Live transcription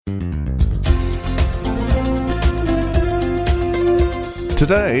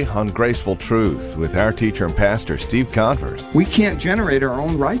Today on Graceful Truth with our teacher and pastor, Steve Converse. We can't generate our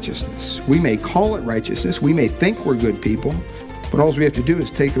own righteousness. We may call it righteousness. We may think we're good people. But all we have to do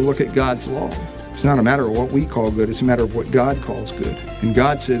is take a look at God's law. It's not a matter of what we call good. It's a matter of what God calls good. And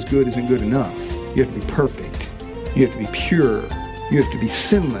God says good isn't good enough. You have to be perfect. You have to be pure. You have to be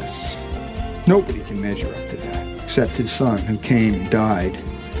sinless. Nobody can measure up to that except His Son who came and died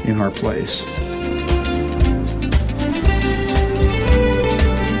in our place.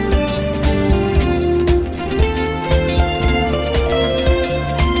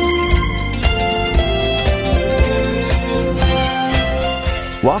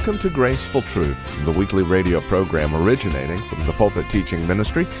 Welcome to Graceful Truth, the weekly radio program originating from the pulpit teaching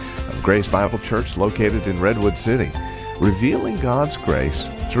ministry of Grace Bible Church located in Redwood City, revealing God's grace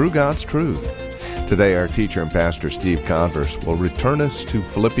through God's truth. Today, our teacher and pastor, Steve Converse, will return us to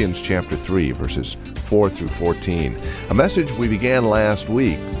Philippians chapter 3, verses 4 through 14, a message we began last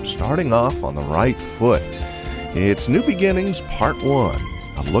week, starting off on the right foot. It's New Beginnings, Part 1,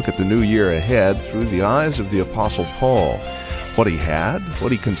 a look at the new year ahead through the eyes of the Apostle Paul. What he had,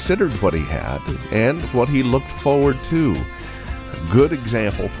 what he considered what he had, and what he looked forward to. A good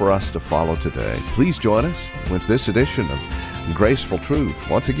example for us to follow today. Please join us with this edition of Graceful Truth.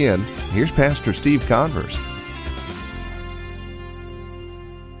 Once again, here's Pastor Steve Converse.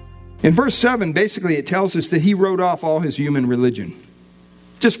 In verse 7, basically it tells us that he wrote off all his human religion.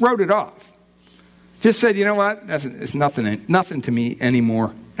 Just wrote it off. Just said, you know what, it's nothing to me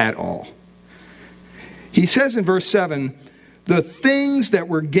anymore at all. He says in verse 7, the things that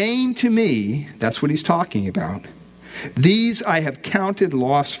were gained to me, that's what he's talking about, these I have counted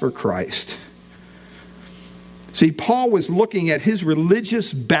loss for Christ. See, Paul was looking at his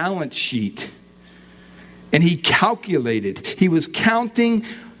religious balance sheet, and he calculated. He was counting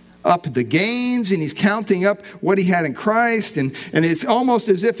up the gains, and he's counting up what he had in Christ, and it's almost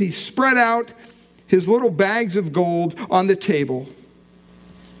as if he spread out his little bags of gold on the table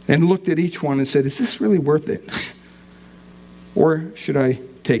and looked at each one and said, is this really worth it? Or should I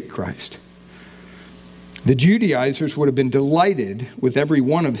take Christ? The Judaizers would have been delighted with every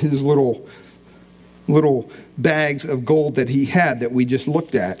one of his little bags of gold that he had that we just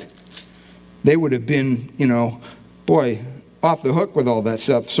looked at. They would have been, off the hook with all that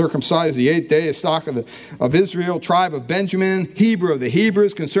stuff. Circumcised the 8th day, a stock of Israel, tribe of Benjamin, Hebrew of the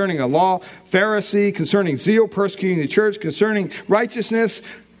Hebrews, concerning a law, Pharisee, concerning zeal, persecuting the church, concerning righteousness,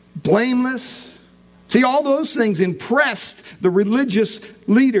 blameless. See, all those things impressed the religious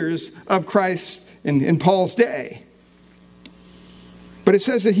leaders of Christ in Paul's day. But it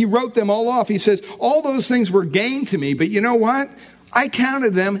says that he wrote them all off. He says, all those things were gain to me, but you know what? I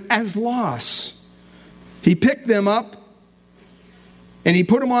counted them as loss. He picked them up and he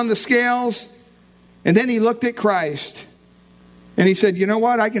put them on the scales, and then he looked at Christ and he said, you know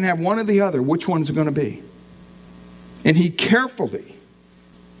what? I can have one or the other. Which one's it going to be? And he carefully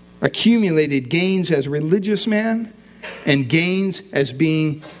accumulated gains as a religious man and gains as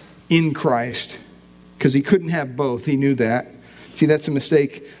being in Christ. Because he couldn't have both. He knew that. See, that's a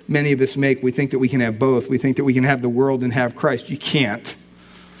mistake many of us make. We think that we can have both. We think that we can have the world and have Christ. You can't.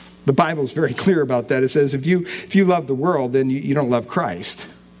 The Bible's very clear about that. It says if you love the world, then you don't love Christ.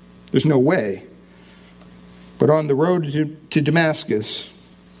 There's no way. But on the road to Damascus,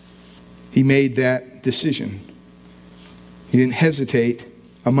 he made that decision. He didn't hesitate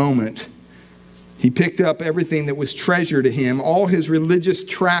a moment. He picked up everything that was treasure to him, all his religious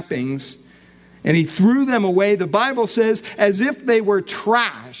trappings, and he threw them away, the Bible says, as if they were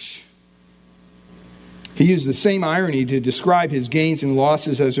trash. He used the same irony to describe his gains and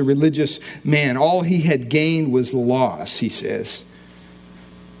losses as a religious man. All he had gained was loss, he says.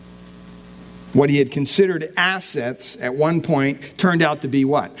 What he had considered assets at one point turned out to be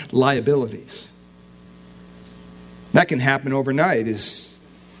what? Liabilities. That can happen overnight, as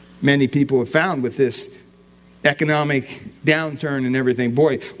many people have found with this economic downturn and everything.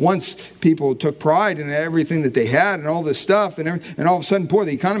 Boy, once people took pride in everything that they had and all this stuff, and all of a sudden,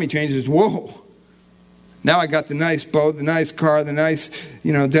 the economy changes. Whoa. Now I got the nice boat, the nice car, the nice,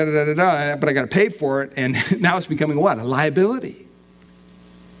 da-da-da-da-da, but I got to pay for it. And now it's becoming what? A liability.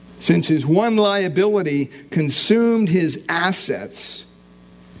 Since his one liability consumed his assets,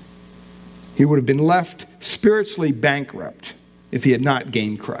 he would have been left spiritually bankrupt if he had not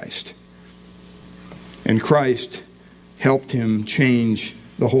gained Christ. And Christ helped him change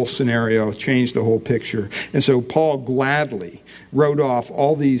the whole scenario, change the whole picture. And so Paul gladly wrote off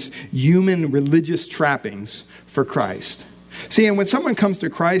all these human religious trappings for Christ. See, and when someone comes to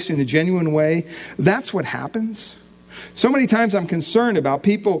Christ in a genuine way, that's what happens. So many times I'm concerned about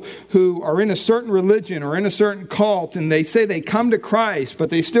people who are in a certain religion or in a certain cult, and they say they come to Christ, but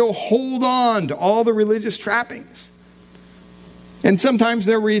they still hold on to all the religious trappings. And sometimes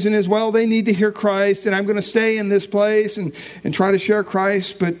their reason is, well, they need to hear Christ, and I'm going to stay in this place and try to share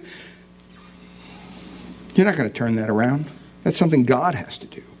Christ. But you're not going to turn that around. That's something God has to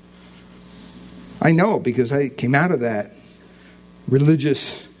do. I know, because I came out of that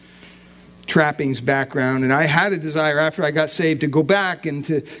religious trappings background, and I had a desire after I got saved to go back and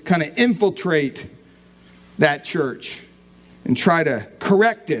to kind of infiltrate that church and try to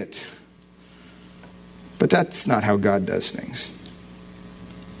correct it. But that's not how God does things.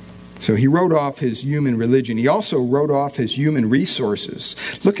 So he wrote off his human religion. He also wrote off his human resources.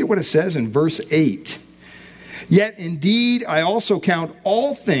 Look at what it says in verse 8. Yet indeed I also count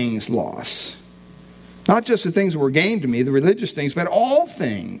all things loss. Not just the things that were gained to me, the religious things, but all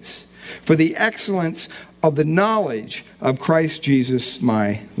things, for the excellence of the knowledge of Christ Jesus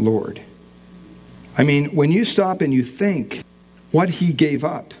my Lord. I mean, when you stop and you think what he gave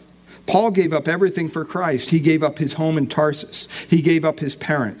up. Paul gave up everything for Christ. He gave up his home in Tarsus. He gave up his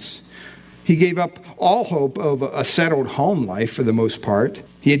parents. He gave up all hope of a settled home life for the most part.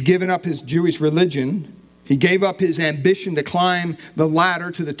 He had given up his Jewish religion. He gave up his ambition to climb the ladder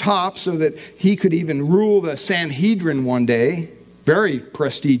to the top so that he could even rule the Sanhedrin one day. Very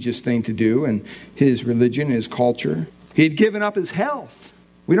prestigious thing to do in his religion, his culture. He had given up his health.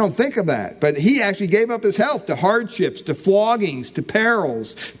 We don't think of that, but he actually gave up his health to hardships, to floggings, to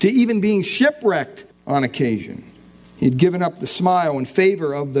perils, to even being shipwrecked on occasion. He had given up the smile in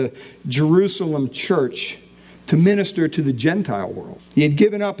favor of the Jerusalem church to minister to the Gentile world. He had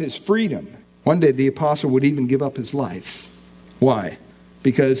given up his freedom. One day the apostle would even give up his life. Why?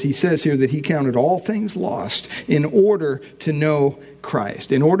 Because he says here that he counted all things lost in order to know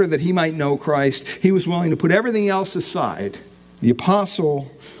Christ. In order that he might know Christ, he was willing to put everything else aside. The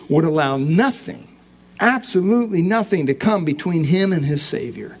apostle would allow nothing, absolutely nothing, to come between him and his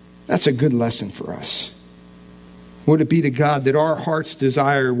Savior. That's a good lesson for us. Would it be to God that our heart's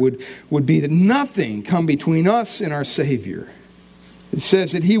desire would be that nothing come between us and our Savior. It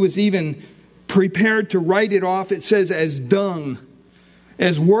says that he was even prepared to write it off, it says, as dung,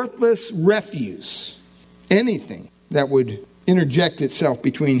 as worthless refuse. Anything that would interject itself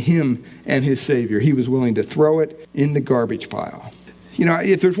between him and his Savior, he was willing to throw it in the garbage pile. You know,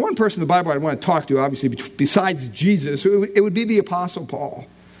 if there's one person in the Bible I'd want to talk to, obviously, besides Jesus, it would be the Apostle Paul.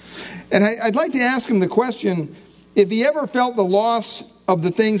 And I'd like to ask him the question, if he ever felt the loss of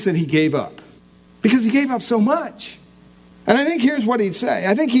the things that he gave up. Because he gave up so much. And I think here's what he'd say.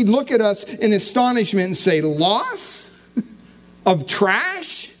 I think he'd look at us in astonishment and say, loss of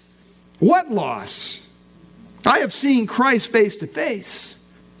trash? What loss? I have seen Christ face to face,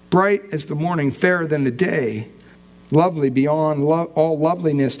 bright as the morning, fairer than the day, lovely beyond all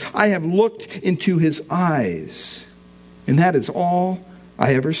loveliness. I have looked into his eyes, and that is all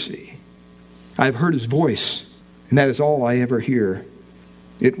I ever see. I have heard his voice, and that is all I ever hear.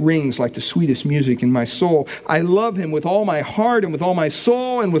 It rings like the sweetest music in my soul. I love him with all my heart and with all my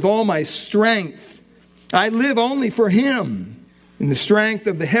soul and with all my strength. I live only for him. In the strength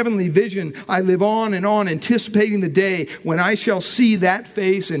of the heavenly vision, I live on and on, anticipating the day when I shall see that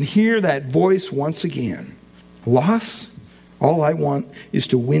face and hear that voice once again. Loss? All I want is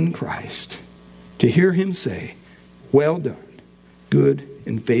to win Christ, to hear him say, well done, good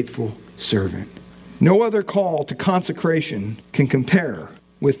and faithful servant. No other call to consecration can compare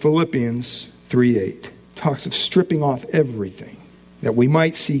with Philippians 3:8. Talks of stripping off everything that we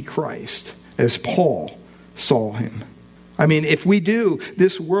might see Christ as Paul saw him. I mean, if we do,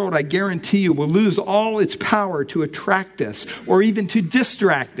 this world, I guarantee you, will lose all its power to attract us or even to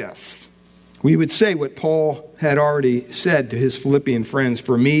distract us. We would say what Paul had already said to his Philippian friends,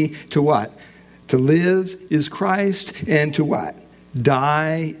 for me to what? To live is Christ, and to what?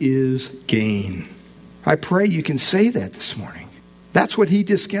 Die is gain. I pray you can say that this morning. That's what he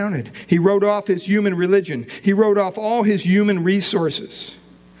discounted. He wrote off his human religion. He wrote off all his human resources.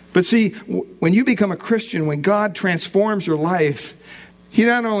 But see, when you become a Christian, when God transforms your life, he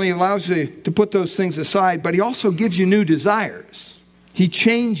not only allows you to put those things aside, but he also gives you new desires. He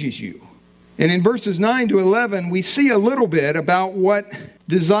changes you. And in verses 9 to 11, we see a little bit about what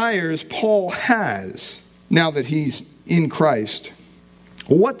desires Paul has now that he's in Christ.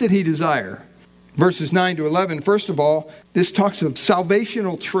 What did he desire? verses 9 to 11, first of all, this talks of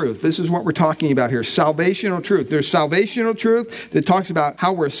salvational truth. This is what we're talking about here, salvational truth. There's salvational truth that talks about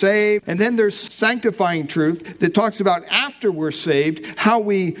how we're saved, and then there's sanctifying truth that talks about after we're saved, how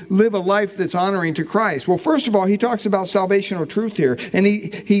we live a life that's honoring to Christ. Well, first of all, he talks about salvational truth here, and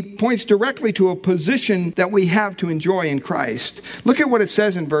he points directly to a position that we have to enjoy in Christ. Look at what it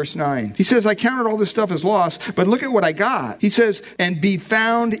says in verse 9. He says, I counted all this stuff as loss, but look at what I got. He says, and be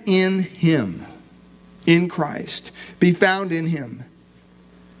found in him. In Christ. Be found in him.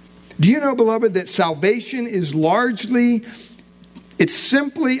 Do you know, beloved, that salvation is largely, it's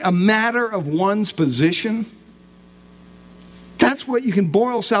simply a matter of one's position? That's what you can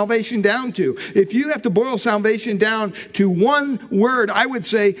boil salvation down to. If you have to boil salvation down to one word, I would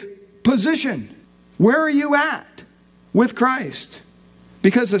say position. Where are you at with Christ?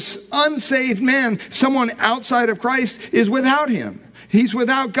 Because an unsaved man, someone outside of Christ, is without him. He's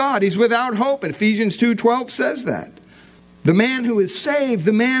without God. He's without hope. And Ephesians 2:12 says that. The man who is saved,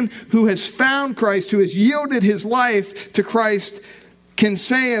 the man who has found Christ, who has yielded his life to Christ, can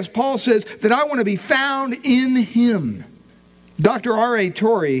say, as Paul says, that I want to be found in him. Dr. R.A.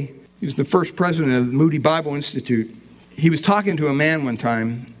 Torrey, he was the first president of the Moody Bible Institute. He was talking to a man one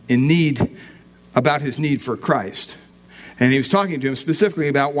time in need about his need for Christ. And he was talking to him specifically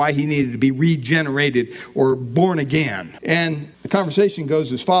about why he needed to be regenerated or born again. And the conversation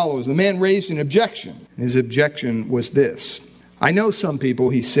goes as follows. The man raised an objection. His objection was this. I know some people,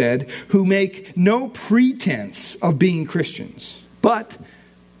 he said, who make no pretense of being Christians, but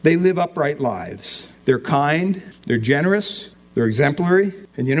they live upright lives. They're kind, they're generous, they're exemplary.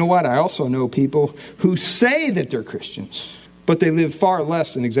 And you know what? I also know people who say that they're Christians, but they live far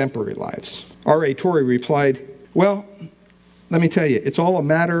less than exemplary lives. R.A. Torrey replied, well, let me tell you, it's all a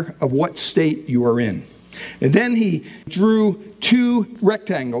matter of what state you are in. And then he drew two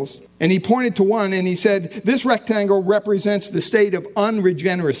rectangles, and he pointed to one, and he said, this rectangle represents the state of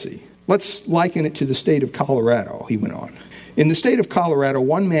unregeneracy. Let's liken it to the state of Colorado, he went on. In the state of Colorado,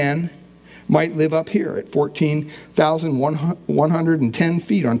 one man might live up here at 14,110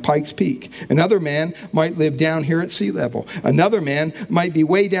 feet on Pikes Peak. Another man might live down here at sea level. Another man might be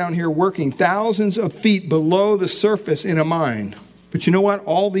way down here working thousands of feet below the surface in a mine. But you know what?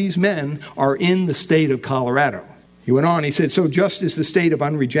 All these men are in the state of Colorado. He went on, he said, so just as the state of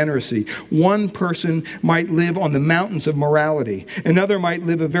unregeneracy, one person might live on the mountains of morality. Another might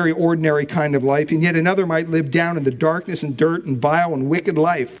live a very ordinary kind of life, and yet another might live down in the darkness and dirt and vile and wicked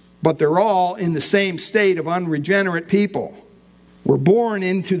life. But they're all in the same state of unregenerate people. We're born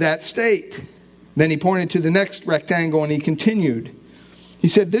into that state. Then he pointed to the next rectangle and he continued. He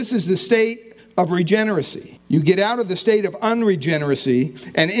said, this is the state of regeneracy. You get out of the state of unregeneracy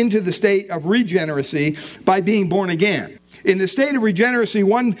and into the state of regeneracy by being born again. In the state of regeneracy,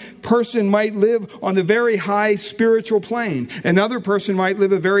 one person might live on the very high spiritual plane. Another person might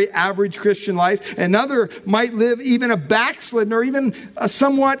live a very average Christian life. Another might live even a backslidden or even a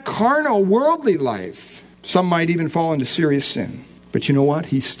somewhat carnal, worldly life. Some might even fall into serious sin. But you know what?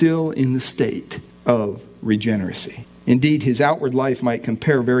 He's still in the state of regeneracy. Indeed, his outward life might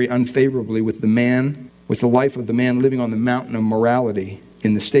compare very unfavorably with the life of the man living on the mountain of morality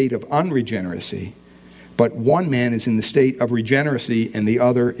in the state of unregeneracy. But one man is in the state of regeneracy and the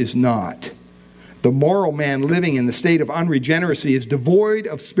other is not. The moral man living in the state of unregeneracy is devoid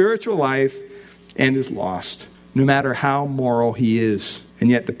of spiritual life and is lost, no matter how moral he is.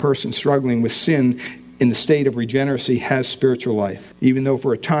 And yet the person struggling with sin in the state of regeneracy has spiritual life. Even though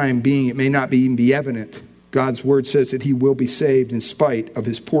for a time being it may not even be evident, God's word says that he will be saved in spite of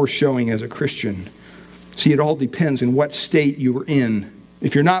his poor showing as a Christian. See, it all depends on what state you are in.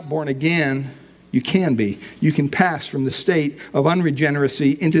 If you're not born again, you can be. You can pass from the state of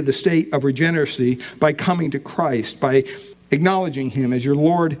unregeneracy into the state of regeneracy by coming to Christ, by acknowledging him as your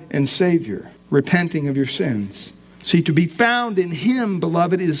Lord and Savior, repenting of your sins. See, to be found in him,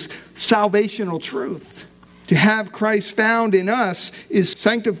 beloved, is salvational truth. To have Christ found in us is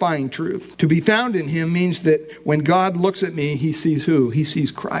sanctifying truth. To be found in him means that when God looks at me, he sees who? He sees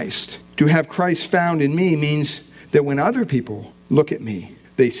Christ. To have Christ found in me means that when other people look at me,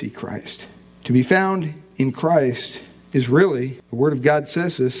 they see Christ. To be found in Christ is really, the Word of God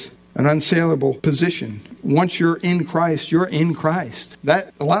says this, an unassailable position. Once you're in Christ, you're in Christ.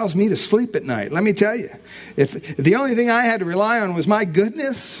 That allows me to sleep at night. Let me tell you, if the only thing I had to rely on was my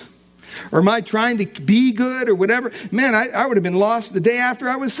goodness, or my trying to be good or whatever, man, I would have been lost the day after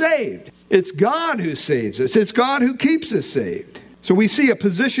I was saved. It's God who saves us. It's God who keeps us saved. So we see a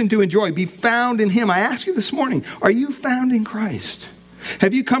position to enjoy, be found in him. I ask you this morning, are you found in Christ?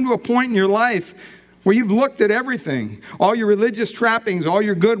 Have you come to a point in your life Where you've looked at everything, all your religious trappings, all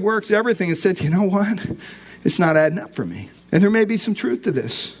your good works, everything, and said, you know what? It's not adding up for me. And there may be some truth to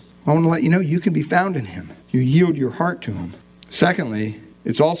this. I want to let you know you can be found in him. You yield your heart to him. Secondly,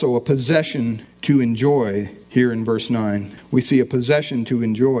 it's also a possession to enjoy. Here in verse 9, we see a possession to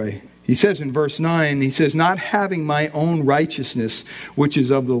enjoy. He says in verse 9, he says, not having my own righteousness, which is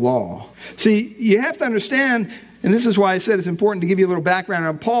of the law. See, you have to understand, and this is why I said it's important to give you a little background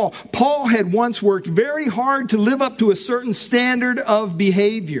on Paul. Paul had once worked very hard to live up to a certain standard of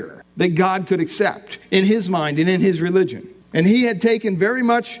behavior that God could accept in his mind and in his religion. And he had taken very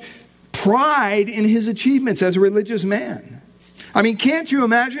much pride in his achievements as a religious man. I mean, can't you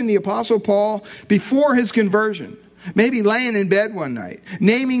imagine the Apostle Paul before his conversion, maybe laying in bed one night,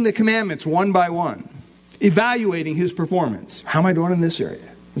 naming the commandments one by one, evaluating his performance. How am I doing in this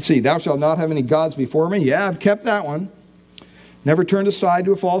area? Let's see, thou shalt not have any gods before me. Yeah, I've kept that one. Never turned aside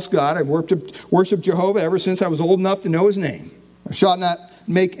to a false god. I've worshiped Jehovah ever since I was old enough to know his name. I shall not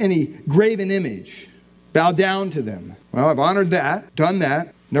make any graven image, bow down to them. Well, I've honored that, done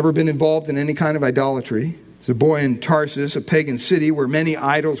that, never been involved in any kind of idolatry. As a boy in Tarsus, a pagan city where many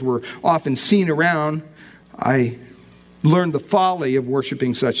idols were often seen around, I learned the folly of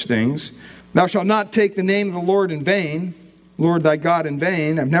worshiping such things. Thou shalt not take the name of the Lord in vain, Lord thy God in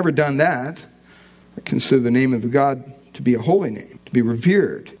vain. I've never done that. I consider the name of the God to be a holy name, to be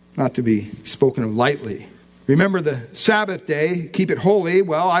revered, not to be spoken of lightly. Remember the Sabbath day, keep it holy.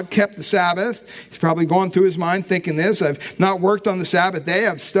 Well, I've kept the Sabbath. He's probably gone through his mind thinking this. I've not worked on the Sabbath day.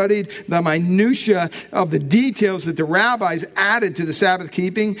 I've studied the minutiae of the details that the rabbis added to the Sabbath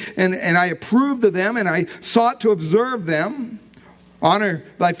keeping, and I approved of them, and I sought to observe them. Honor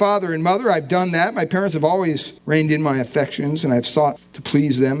thy father and mother. I've done that. My parents have always reined in my affections, and I've sought to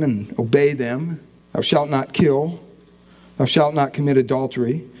please them and obey them. Thou shalt not kill. Thou shalt not commit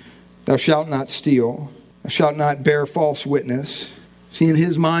adultery. Thou shalt not steal. Thou shalt not bear false witness. See, in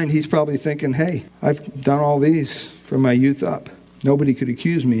his mind, he's probably thinking, hey, I've done all these from my youth up. Nobody could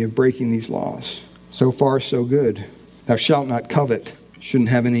accuse me of breaking these laws. So far, so good. Thou shalt not covet. Shouldn't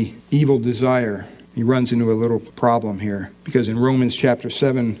have any evil desire. He runs into a little problem here, because in Romans chapter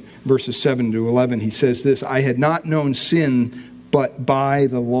 7, verses 7 to 11, he says this, I had not known sin but by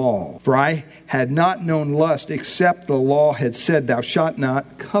the law. For I had not known lust except the law had said, thou shalt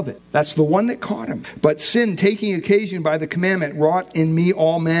not covet. That's the one that caught him. But sin, taking occasion by the commandment, wrought in me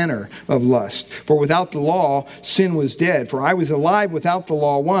all manner of lust. For without the law, sin was dead. For I was alive without the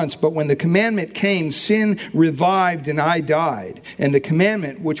law once, but when the commandment came, sin revived and I died. And the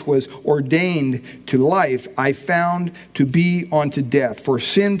commandment which was ordained to life, I found to be unto death. For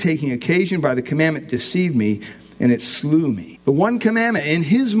sin, taking occasion by the commandment, deceived me, and it slew me. The one commandment in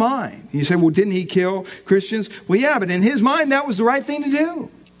his mind. You say, well, didn't he kill Christians? Well, yeah, but in his mind, that was the right thing to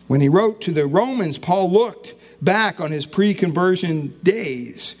do. When he wrote to the Romans, Paul looked back on his pre-conversion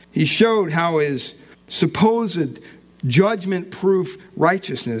days. He showed how his supposed judgment-proof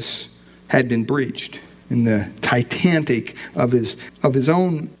righteousness had been breached in the Titanic of his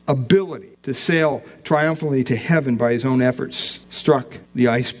own ability to sail triumphantly to heaven by his own efforts struck the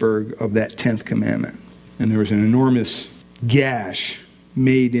iceberg of that 10th commandment. And there was an enormous gash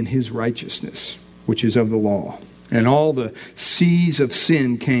made in his righteousness, which is of the law. And all the seas of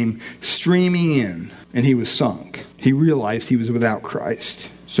sin came streaming in, and he was sunk. He realized he was without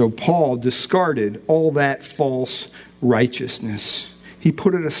Christ. So Paul discarded all that false righteousness. He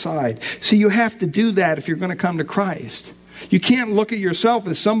put it aside. See, you have to do that if you're going to come to Christ. You can't look at yourself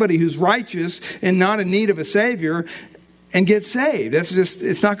as somebody who's righteous and not in need of a Savior and get saved.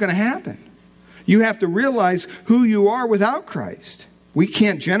 It's not going to happen. You have to realize who you are without Christ. We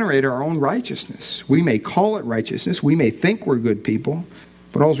can't generate our own righteousness. We may call it righteousness. We may think we're good people.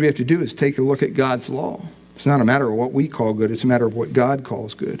 But all we have to do is take a look at God's law. It's not a matter of what we call good. It's a matter of what God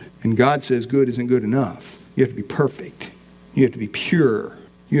calls good. And God says good isn't good enough. You have to be perfect. You have to be pure.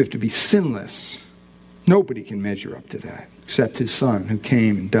 You have to be sinless. Nobody can measure up to that except his Son who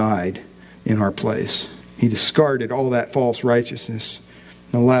came and died in our place. He discarded all that false righteousness.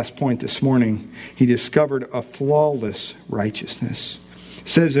 The last point this morning, he discovered a flawless righteousness. It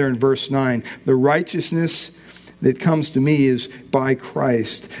says there in verse 9, the righteousness that comes to me is by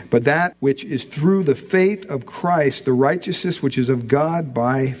Christ, but that which is through the faith of Christ, the righteousness which is of God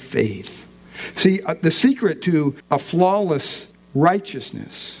by faith. See, the secret to a flawless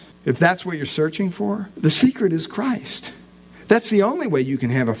righteousness, if that's what you're searching for, the secret is Christ. That's the only way you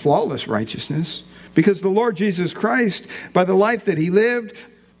can have a flawless righteousness. Because the Lord Jesus Christ, by the life that he lived,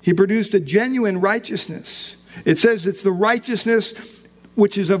 he produced a genuine righteousness. It says it's the righteousness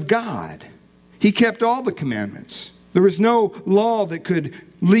which is of God. He kept all the commandments. There was no law that could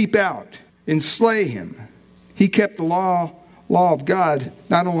leap out and slay him. He kept the law of God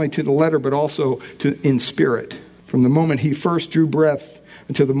not only to the letter but also in spirit. From the moment he first drew breath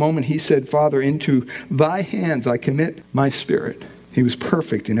until the moment he said, Father, into thy hands I commit my spirit. He was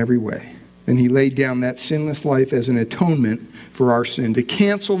perfect in every way. And he laid down that sinless life as an atonement for our sin, to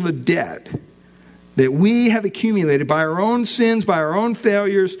cancel the debt that we have accumulated by our own sins, by our own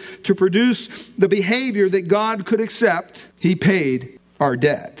failures, to produce the behavior that God could accept. He paid our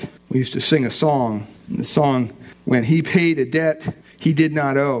debt. We used to sing a song, and the song, when he paid a debt he did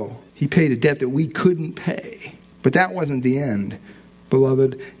not owe. He paid a debt that we couldn't pay. But that wasn't the end,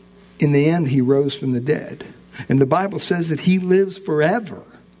 beloved. In the end, he rose from the dead. And the Bible says that he lives forever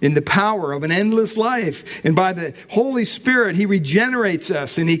in the power of an endless life. And by the Holy Spirit, he regenerates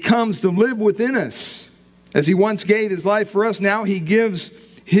us and he comes to live within us. As he once gave his life for us, now he gives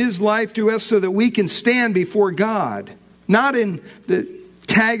his life to us so that we can stand before God. Not in the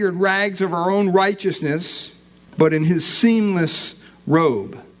taggart rags of our own righteousness, but in his seamless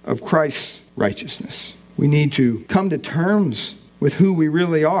robe of Christ's righteousness. We need to come to terms with who we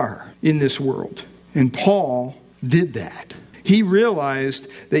really are in this world. And Paul did that. He realized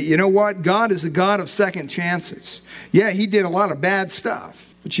that, you know what? God is a God of second chances. Yeah, he did a lot of bad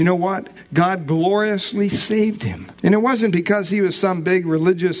stuff. But you know what? God gloriously saved him. And it wasn't because he was some big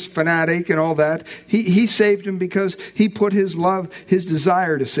religious fanatic and all that. He saved him because he put his love, his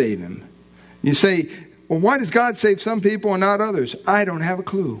desire to save him. You say, well, why does God save some people and not others? I don't have a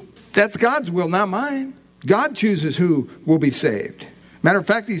clue. That's God's will, not mine. God chooses who will be saved. Matter of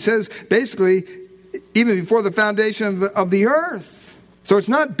fact, he says, basically, even before the foundation of the earth. So it's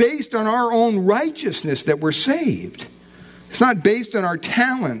not based on our own righteousness that we're saved. It's not based on our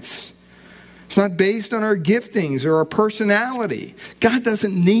talents. It's not based on our giftings or our personality. God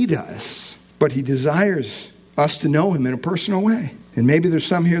doesn't need us, but he desires us to know him in a personal way. And maybe there's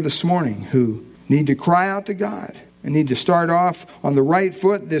some here this morning who need to cry out to God and need to start off on the right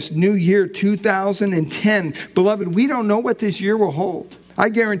foot this new year, 2010. Beloved, we don't know what this year will hold. I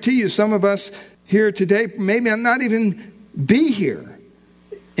guarantee you some of us here today maybe not even be here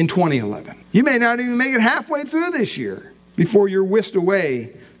in 2011. You may not even make it halfway through this year before you're whisked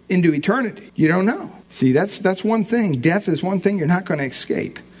away into eternity. You don't know. See, that's one thing. Death is one thing you're not going to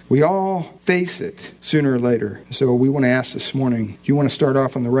escape. We all face it sooner or later. So we want to ask this morning, do you want to start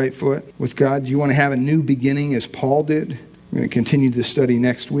off on the right foot with God? Do you want to have a new beginning as Paul did? We're going to continue this study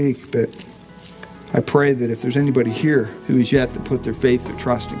next week, but I pray that if there's anybody here who is yet to put their faith or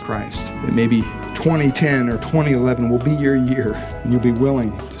trust in Christ, that maybe 2010 or 2011 will be your year and you'll be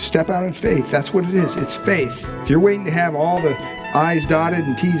willing to step out in faith. That's what it is. It's faith. If you're waiting to have all the I's dotted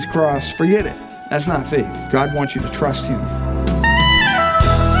and T's crossed, forget it. That's not faith. God wants you to trust him.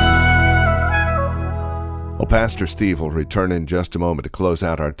 Well, Pastor Steve will return in just a moment to close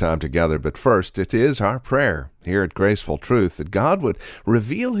out our time together. But first, it is our prayer here at Graceful Truth that God would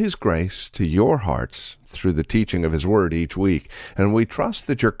reveal his grace to your hearts through the teaching of his word each week. And we trust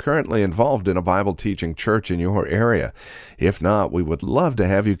that you're currently involved in a Bible teaching church in your area. If not, we would love to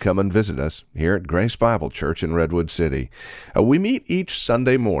have you come and visit us here at Grace Bible Church in Redwood City. We meet each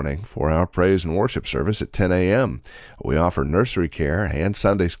Sunday morning for our praise and worship service at 10 a.m. We offer nursery care and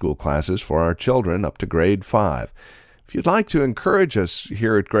Sunday school classes for our children up to grade 5. If you'd like to encourage us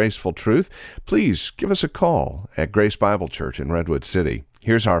here at Graceful Truth, please give us a call at Grace Bible Church in Redwood City.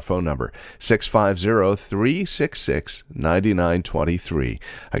 Here's our phone number, 650-366-9923.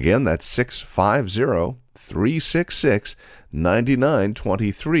 Again, that's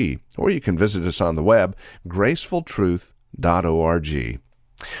 650-366-9923. Or you can visit us on the web, gracefultruth.org.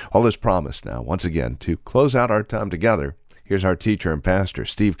 All is promised now, once again, to close out our time together. Here's our teacher and pastor,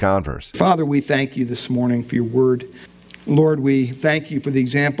 Steve Converse. Father, we thank you this morning for your word. Lord, we thank you for the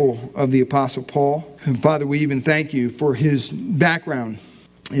example of the Apostle Paul. And Father, we even thank you for his background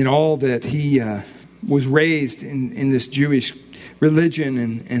in all that he was raised in this Jewish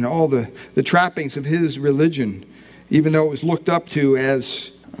religion and all the trappings of his religion, even though it was looked up to as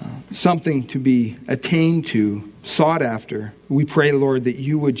something to be attained to, sought after. We pray, Lord, that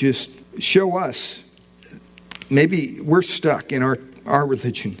you would just show us. Maybe we're stuck in our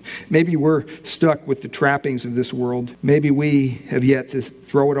religion. Maybe we're stuck with the trappings of this world. Maybe we have yet to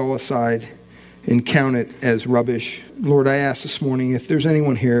throw it all aside and count it as rubbish. Lord, I ask this morning, if there's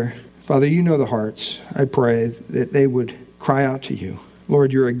anyone here, Father, you know the hearts. I pray that they would cry out to you.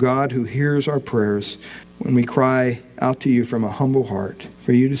 Lord, you're a God who hears our prayers when we cry out to you from a humble heart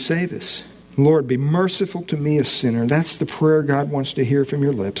for you to save us. Lord, be merciful to me, a sinner. That's the prayer God wants to hear from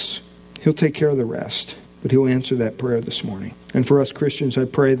your lips. He'll take care of the rest, but he'll answer that prayer this morning. And for us Christians, I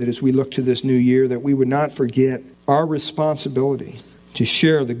pray that as we look to this new year, that we would not forget our responsibility to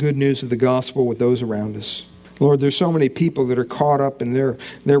share the good news of the gospel with those around us. Lord, there's so many people that are caught up in their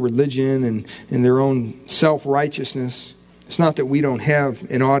religion and in their own self-righteousness. It's not that we don't have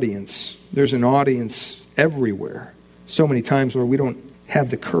an audience. There's an audience everywhere. So many times, Lord, we don't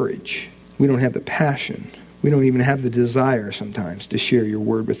have the courage. We don't have the passion. We don't even have the desire sometimes to share your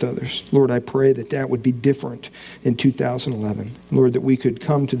word with others. Lord, I pray that that would be different in 2011. Lord, that we could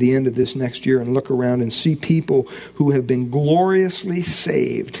come to the end of this next year and look around and see people who have been gloriously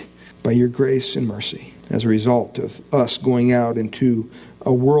saved by your grace and mercy as a result of us going out into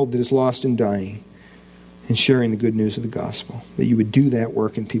a world that is lost and dying and sharing the good news of the gospel. That you would do that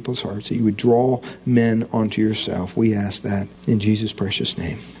work in people's hearts, that you would draw men onto yourself. We ask that in Jesus' precious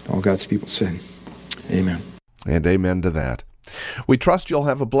name. All God's people said, amen. And amen to that. We trust you'll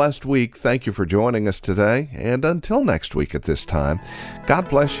have a blessed week. Thank you for joining us today. And until next week at this time, God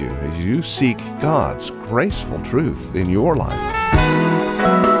bless you as you seek God's graceful truth in your life.